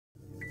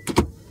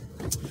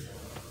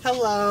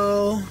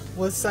Hello,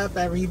 what's up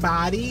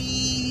everybody?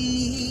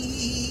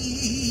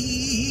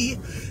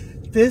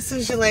 This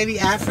is your lady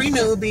Afri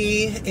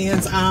Newbie,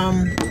 and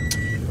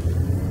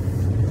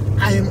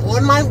I am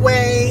on my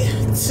way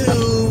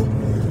to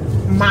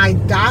my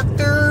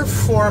doctor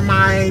for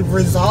my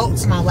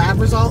results, my lab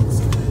results.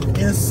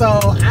 And so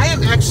I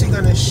am actually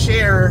going to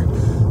share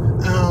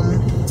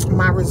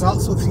my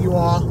results with you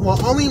all. Well,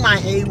 only my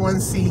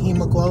A1C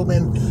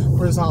hemoglobin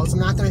results. I'm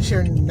not going to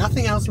share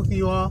nothing else with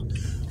you all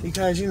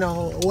because, you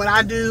know, what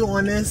I do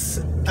on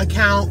this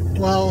account,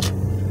 well,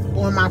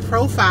 on my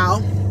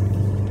profile,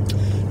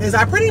 is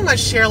I pretty much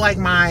share like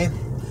my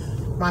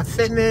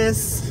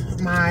fitness,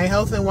 my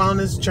health and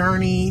wellness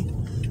journey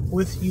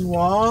with you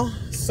all.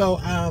 So,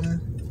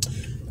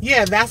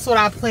 yeah, that's what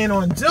I plan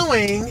on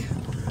doing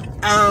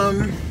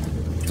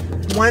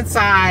once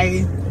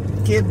I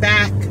get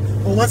back,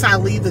 or once I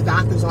leave the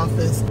doctor's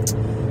office.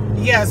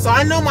 Yeah, so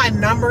I know my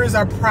numbers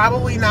are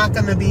probably not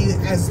going to be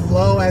as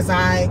low as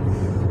I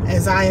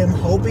am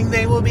hoping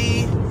they will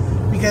be,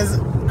 because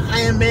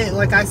I admit,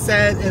 like I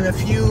said in a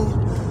few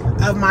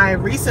of my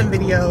recent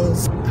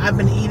videos, I've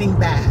been eating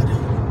bad.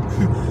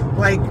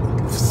 Like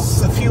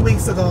a few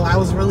weeks ago, I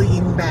was really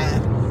eating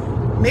bad.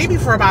 Maybe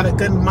for about a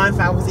good month,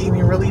 I was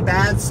eating really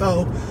bad.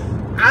 So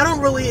I don't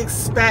really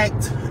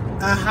expect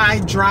a high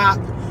drop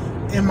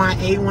in my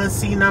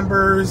A1C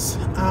numbers.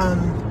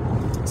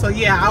 So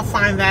yeah, I'll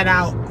find that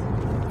out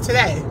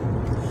today.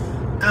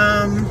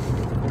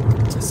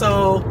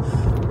 So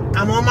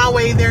I'm on my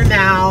way there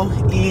now,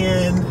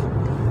 and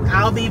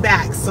I'll be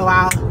back. So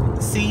I'll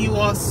see you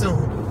all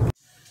soon.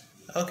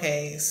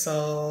 Okay,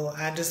 so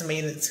I just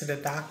made it to the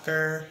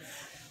doctor,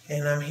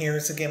 and I'm here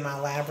to get my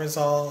lab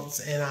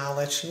results, and I'll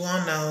let you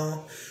all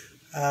know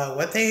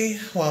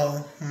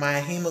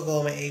my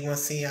hemoglobin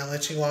A1C, I'll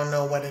let you all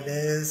know what it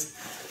is.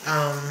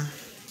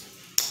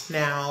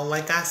 Now,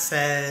 like I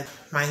said,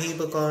 my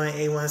hemoglobin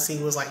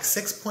A1C was like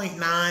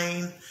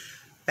 6.9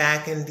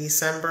 back in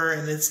December,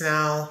 and it's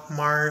now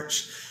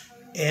March,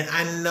 and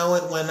I know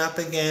it went up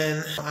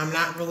again. I'm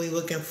not really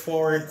looking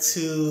forward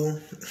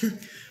to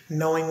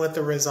knowing what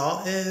the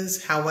result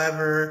is.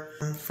 However,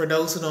 for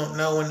those who don't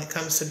know, when it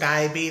comes to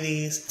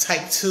diabetes,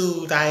 type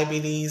 2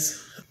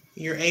 diabetes,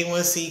 your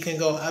A1C can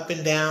go up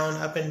and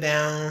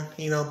down,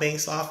 you know,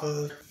 based off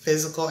of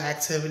physical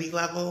activity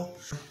level.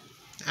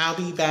 I'll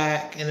be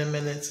back in a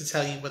minute to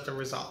tell you what the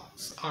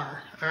results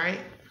are, all right?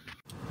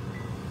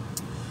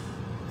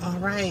 All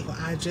right,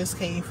 I just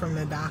came from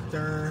the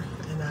doctor,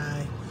 and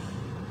I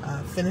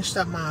finished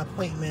up my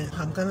appointment.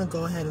 I'm gonna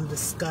go ahead and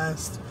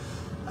discuss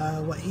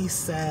what he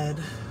said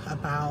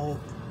about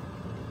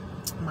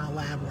my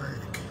lab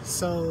work.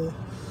 So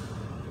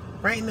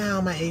right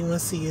now my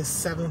A1C is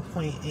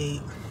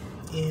 7.8,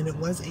 and it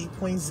was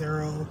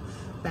 8.0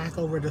 back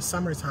over the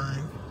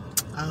summertime.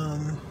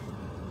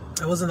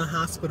 I was in a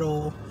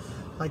hospital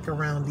like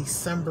around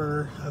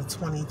December of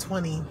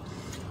 2020,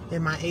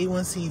 and my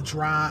A1C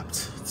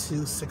dropped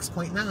to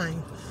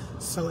 6.9.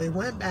 So it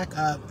went back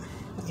up,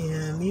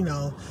 and you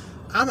know,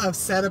 I'm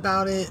upset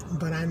about it,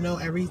 but I know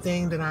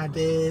everything that I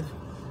did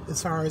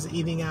as far as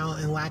eating out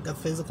and lack of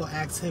physical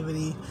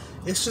activity,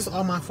 it's just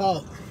all my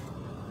fault.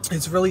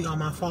 It's really all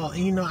my fault.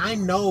 And you know, I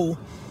know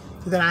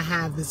that I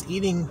have this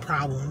eating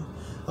problem.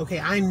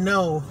 Okay, I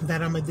know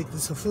that I'm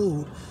addicted to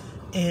food.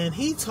 And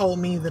he told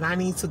me that I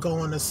need to go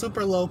on a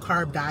super low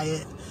carb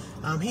diet.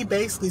 He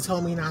basically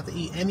told me not to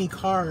eat any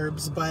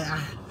carbs, but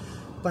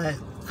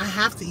I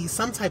have to eat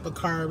some type of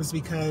carbs,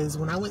 because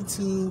when I went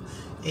to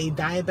a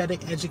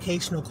diabetic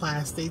educational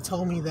class, they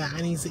told me that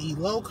I need to eat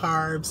low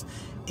carbs,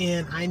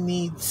 and I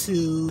need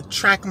to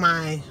track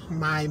my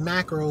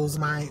macros,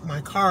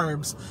 my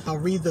carbs. I'll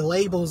read the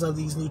labels of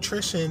these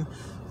nutrition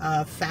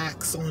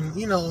facts on,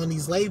 you know, on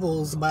these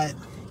labels, but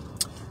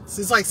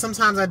it's like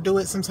sometimes I do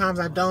it, sometimes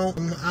I don't.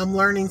 I'm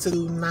learning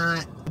to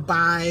not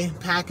buy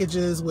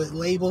packages with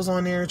labels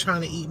on there,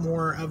 trying to eat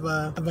more of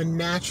a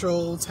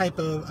natural type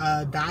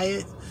of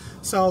diet.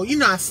 So, you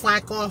know, I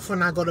slack off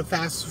when I go to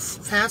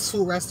fast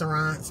food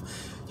restaurants.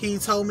 He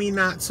told me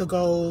not to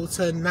go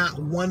to not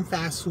one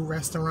fast food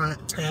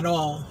restaurant at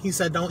all. He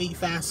said, don't eat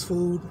fast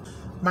food.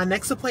 My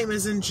next appointment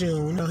is in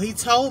June. So he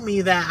told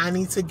me that I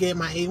need to get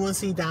my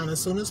A1C down as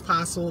soon as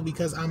possible,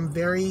 because I'm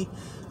very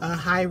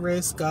high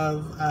risk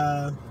of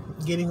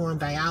getting on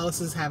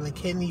dialysis, having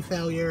kidney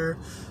failure,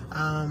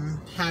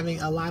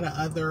 having a lot of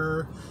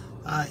other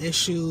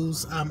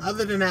issues.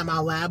 Other than that, my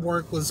lab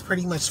work was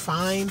pretty much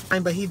fine,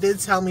 but he did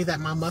tell me that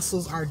my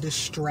muscles are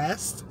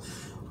distressed,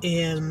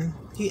 and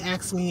he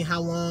asked me how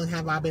long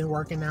have I been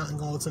working out and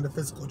going to the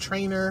physical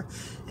trainer,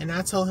 and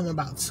I told him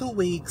about 2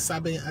 weeks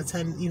I've been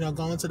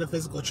going to the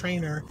physical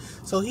trainer.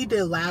 So he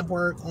did lab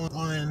work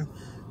on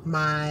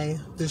my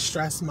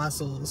distressed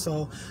muscles.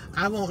 So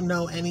I won't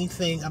know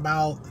anything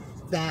about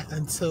that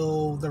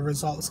until the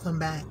results come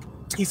back.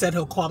 He said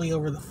he'll call me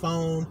over the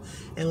phone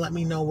and let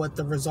me know what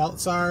the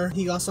results are.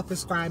 He also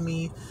prescribed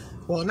me,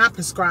 well, not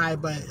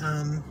prescribed, but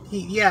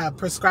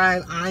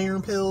prescribed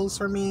iron pills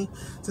for me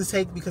to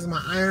take because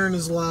my iron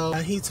is low.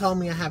 He told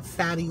me I have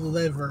fatty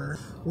liver.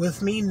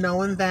 With me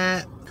knowing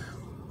that,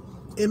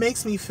 it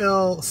makes me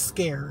feel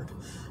scared.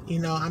 You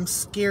know, I'm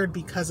scared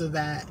because of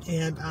that.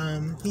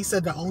 And he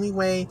said the only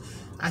way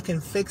I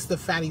can fix the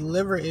fatty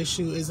liver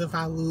issue is if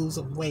I lose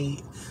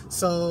weight.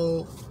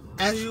 So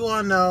as you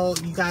all know,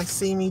 you guys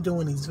see me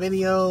doing these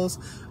videos.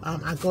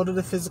 I go to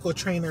the physical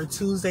trainer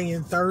Tuesday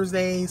and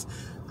Thursdays.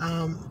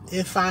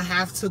 If I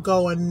have to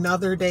go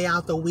another day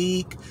out the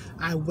week,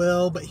 I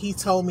will, but he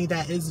told me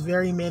that it's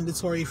very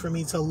mandatory for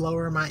me to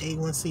lower my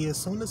A1C as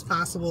soon as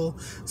possible,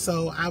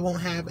 so I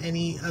won't have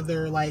any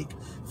other like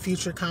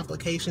future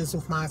complications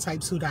with my type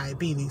 2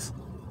 diabetes.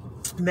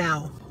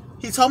 Now,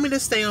 he told me to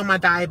stay on my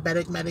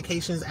diabetic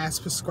medications as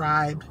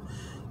prescribed,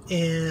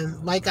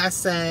 and like I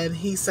said,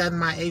 he said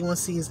my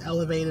A1C is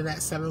elevated at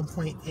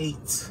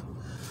 7.8.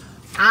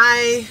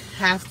 I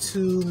have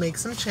to make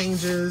some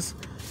changes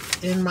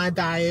in my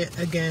diet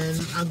again.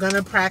 I'm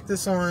gonna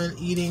practice on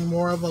eating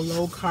more of a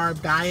low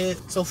carb diet.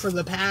 So for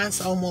the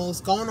past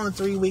almost going on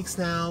 3 weeks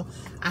now,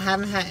 I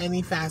haven't had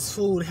any fast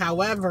food.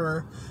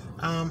 However,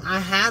 I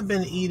have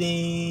been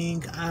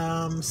eating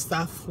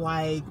stuff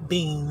like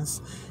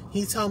beans.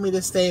 He told me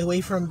to stay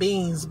away from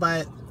beans,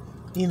 but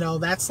you know,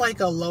 that's like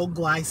a low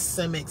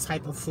glycemic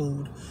type of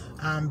food,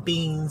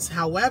 beans.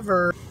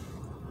 However,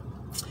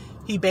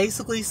 he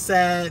basically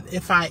said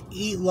if I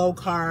eat low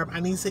carb, I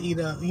need to eat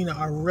a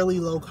really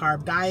low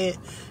carb diet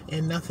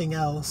and nothing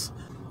else.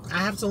 I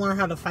have to learn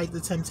how to fight the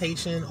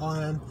temptation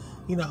on,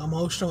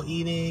 emotional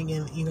eating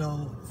and,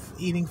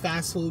 eating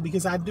fast food,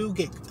 because I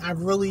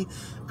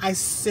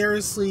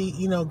seriously,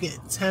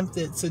 get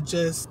tempted to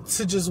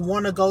just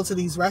want to go to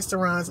these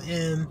restaurants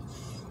and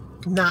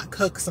not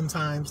cook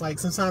sometimes. Like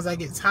sometimes I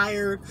get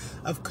tired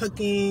of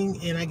cooking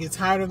and I get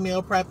tired of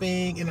meal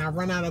prepping and I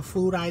run out of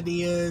food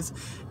ideas.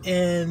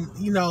 And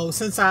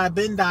since I've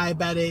been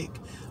diabetic,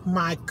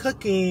 my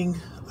cooking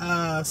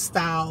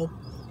style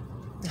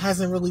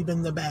hasn't really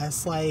been the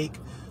best. Like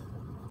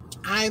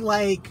I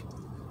like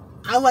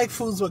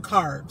foods with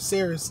carbs,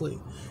 seriously.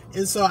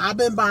 And so I've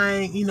been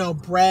buying,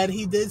 bread.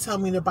 He did tell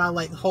me to buy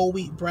like whole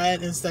wheat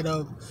bread instead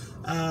of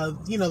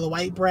the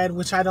white bread,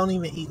 which I don't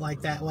even eat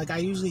like that. Like I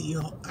usually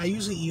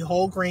eat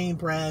whole grain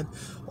bread,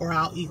 or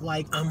I'll eat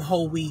like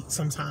whole wheat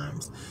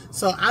sometimes.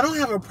 So I don't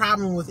have a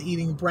problem with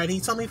eating bread. He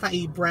told me if I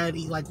eat bread,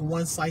 eat like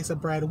one slice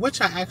of bread, which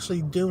I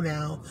actually do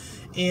now.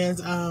 And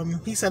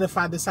he said if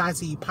I decide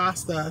to eat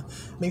pasta,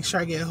 make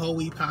sure I get whole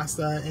wheat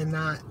pasta and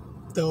not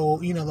the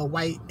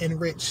white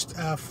enriched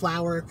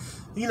flour,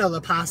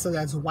 the pasta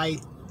that's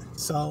white.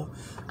 So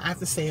I have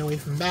to stay away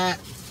from that.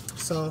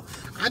 So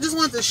I just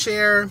want to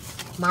share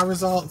my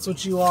results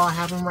with you all. I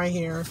have them right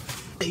here.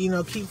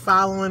 Keep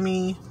following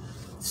me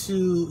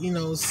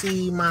to,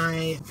 see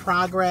my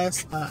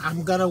progress.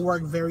 I'm going to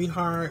work very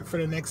hard for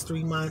the next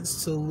 3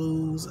 months to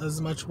lose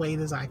as much weight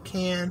as I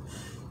can.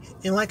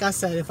 And like I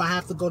said, if I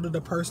have to go to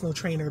the personal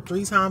trainer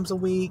 3 times a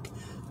week,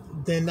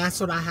 then that's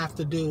what I have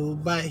to do.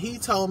 But he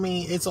told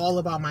me it's all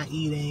about my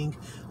eating.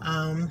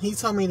 He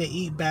told me to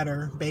eat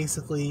better,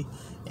 basically,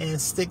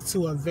 and stick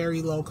to a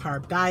very low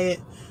carb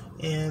diet.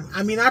 And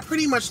I mean, I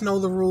pretty much know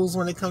the rules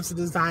when it comes to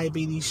this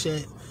diabetes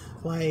shit.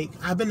 Like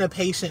I've been a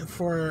patient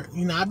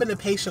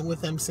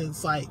with him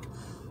since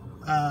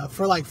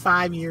for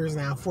 5 years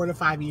now, 4 to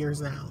 5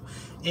 years now.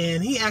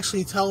 And he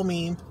actually told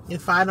me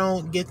if I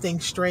don't get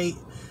things straight,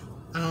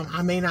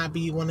 I may not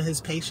be one of his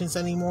patients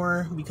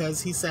anymore,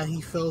 because he said he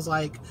feels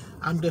like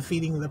I'm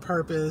defeating the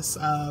purpose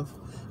of,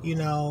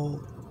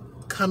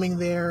 coming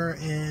there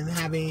and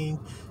having,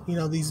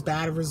 these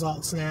bad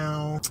results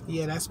now.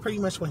 Yeah, that's pretty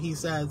much what he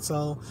said.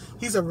 So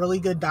he's a really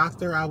good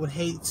doctor. I would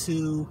hate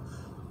to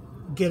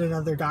get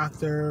another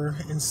doctor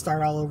and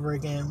start all over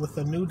again with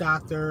a new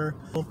doctor.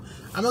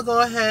 I'm gonna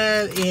go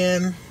ahead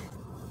and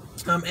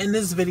end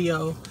this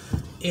video.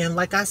 And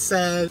like I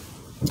said,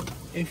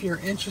 if you're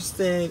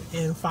interested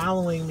in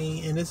following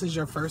me and this is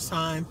your first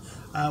time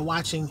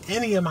watching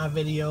any of my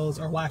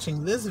videos or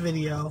watching this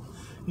video,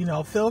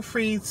 feel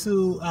free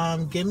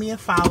to give me a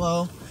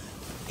follow,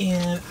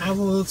 and I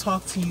will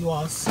talk to you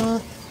all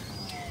soon.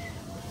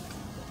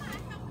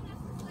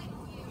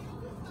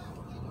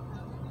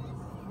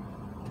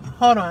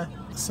 Hold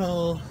on.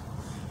 So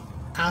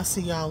I'll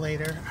see y'all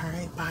later. All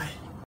right, bye.